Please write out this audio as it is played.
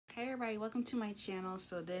Hey everybody, welcome to my channel.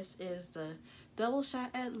 So this is the Double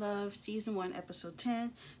Shot at Love Season 1 Episode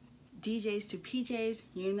 10, DJs to PJs.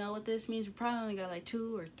 You know what this means. We probably only got like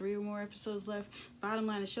 2 or 3 or more episodes left. Bottom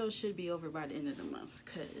line, the show should be over by the end of the month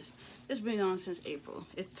because it's been on since April.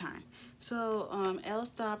 It's time. So Elle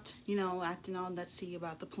stopped, acting all nutsy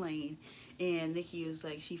about the plane, and Nikki was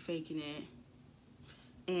like, she faking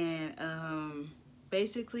it. And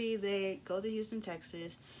basically they go to Houston,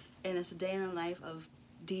 Texas, and it's a day in the life of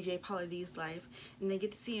DJ Pauly D's life, and they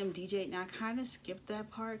get to see him DJ. Now I kind of skipped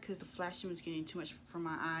that part because the flashing was getting too much for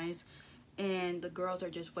my eyes, and the girls are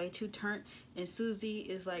just way too turned, and Susie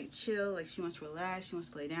is like chill, like she wants to relax, she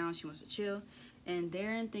wants to lay down, she wants to chill, and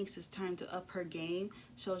Darren thinks it's time to up her game,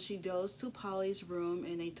 so she goes to Polly's room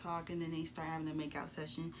and they talk, and then they start having a makeout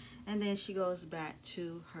session, and then she goes back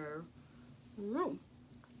to her room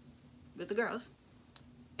with the girls,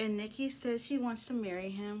 and Nikki says she wants to marry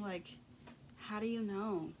him. Like, how do you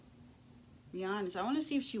know? Be honest. I want to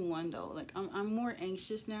see if she won though. Like, I'm more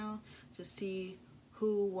anxious now to see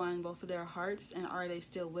who won both of their hearts, and are they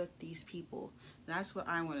still with these people? That's what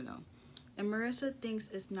I want to know. And Marissa thinks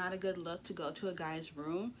it's not a good look to go to a guy's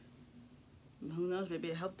room. Who knows? Maybe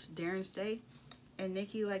it helped Darren stay. And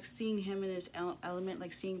Nikki likes seeing him in his element,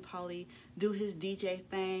 like seeing Pauly do his DJ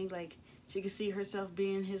thing. Like, she can see herself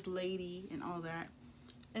being his lady and all that.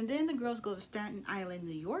 And then the girls go to Staten Island,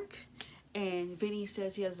 New York. And Vinny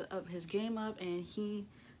says he has to up his game up, and he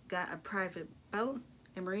got a private boat.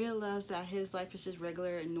 And Maria loves that his life is just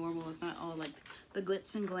regular and normal. It's not all like the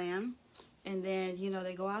glitz and glam. And then,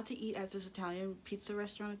 they go out to eat at this Italian pizza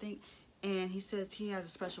restaurant, I think. And he says he has a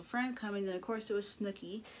special friend coming. And of course it was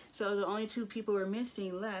Snooki. So the only 2 people we're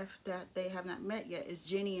missing left that they have not met yet is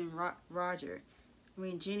Jenny and Roger. I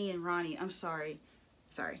mean, Jenny and Ronnie. I'm sorry.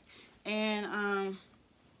 And,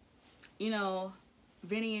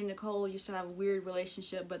 Vinny and Nicole used to have a weird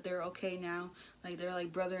relationship, but they're okay now. Like, they're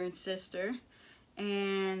like brother and sister.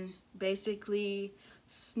 And basically,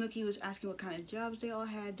 Snooki was asking what kind of jobs they all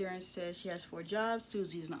had. Darren says she has 4 jobs.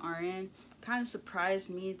 Susie's an RN. Kind of surprised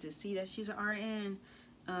me to see that she's an RN.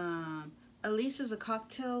 Elise is a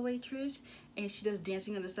cocktail waitress, and she does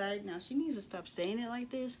dancing on the side. Now, she needs to stop saying it like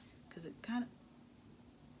this, because it kind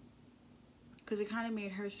of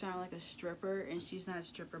made her sound like a stripper, and she's not a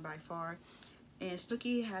stripper by far. And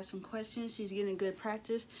Snooki has some questions. She's getting good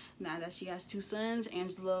practice now that she has 2 sons,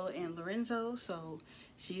 Angelo and Lorenzo. So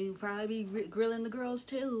she'll probably be grilling the girls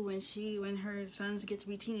too when her sons get to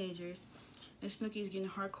be teenagers. And Snooki's getting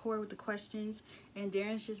hardcore with the questions. And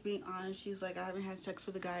Darren's just being honest. She's like, I haven't had sex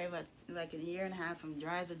with a guy like a year and a half. I'm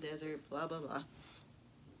dry as a desert, blah, blah, blah.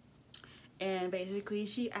 And basically,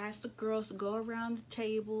 she asked the girls to go around the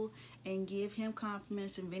table and give him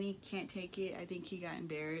compliments. And Vinny can't take it. I think he got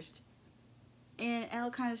embarrassed. And Elle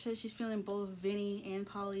kind of says she's feeling both Vinny and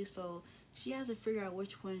Pauly, so she has to figure out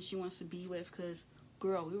which one she wants to be with, because,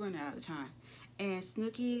 girl, we're running out of time. And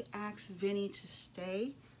Snooki asks Vinny to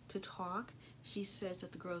stay to talk. She says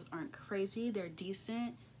that the girls aren't crazy, they're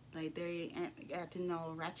decent, like they ain't acting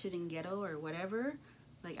all ratchet and ghetto or whatever,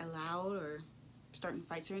 like loud or starting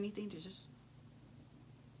fights or anything. They're just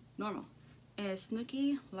normal. And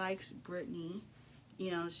Snooki likes Brittany.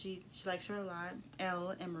 She likes her a lot.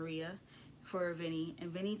 Elle and Maria for Vinny,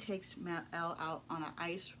 and Vinny takes Elle out on an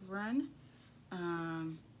ice run.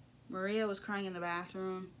 Maria was crying in the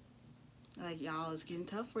bathroom. Like, y'all, it's getting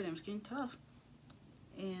tough for them. It's getting tough.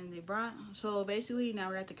 And so basically now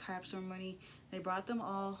we're at the cap ceremony. They brought them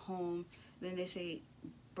all home. Then they say,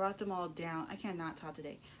 brought them all down. I cannot talk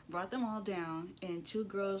today. Brought them all down, and 2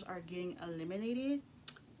 girls are getting eliminated.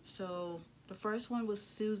 So the first one was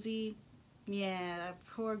Susie. Yeah, that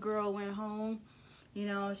poor girl went home.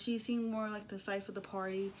 She seemed more like the life of the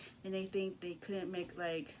party, and they think they couldn't make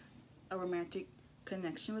like a romantic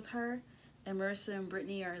connection with her. And Marissa and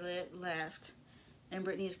Brittany are left, and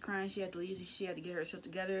Brittany is crying. She had to leave. She had to get herself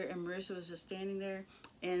together, and Marissa was just standing there.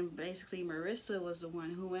 And basically, Marissa was the one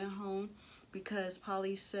who went home because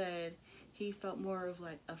Pauly said he felt more of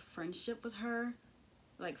like a friendship with her,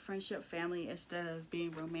 like friendship family instead of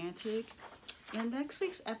being romantic. In next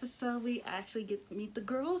week's episode, we actually get to meet the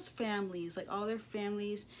girls' families, like all their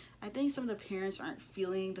families. I think some of the parents aren't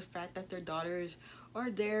feeling the fact that their daughters are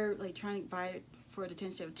there, like trying to vie for the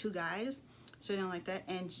attention of 2 guys. So they don't like that.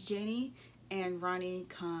 And Jenny and Ronnie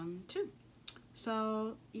come too.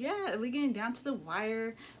 So yeah, we're getting down to the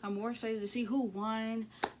wire. I'm more excited to see who won.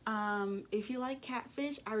 If you like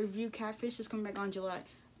Catfish, I review Catfish. It's coming back on June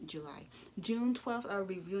 12th. I'll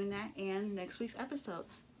be reviewing that and next week's episode.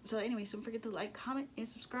 So anyway, don't forget to like, comment, and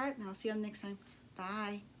subscribe, and I'll see you on the next time.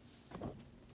 Bye.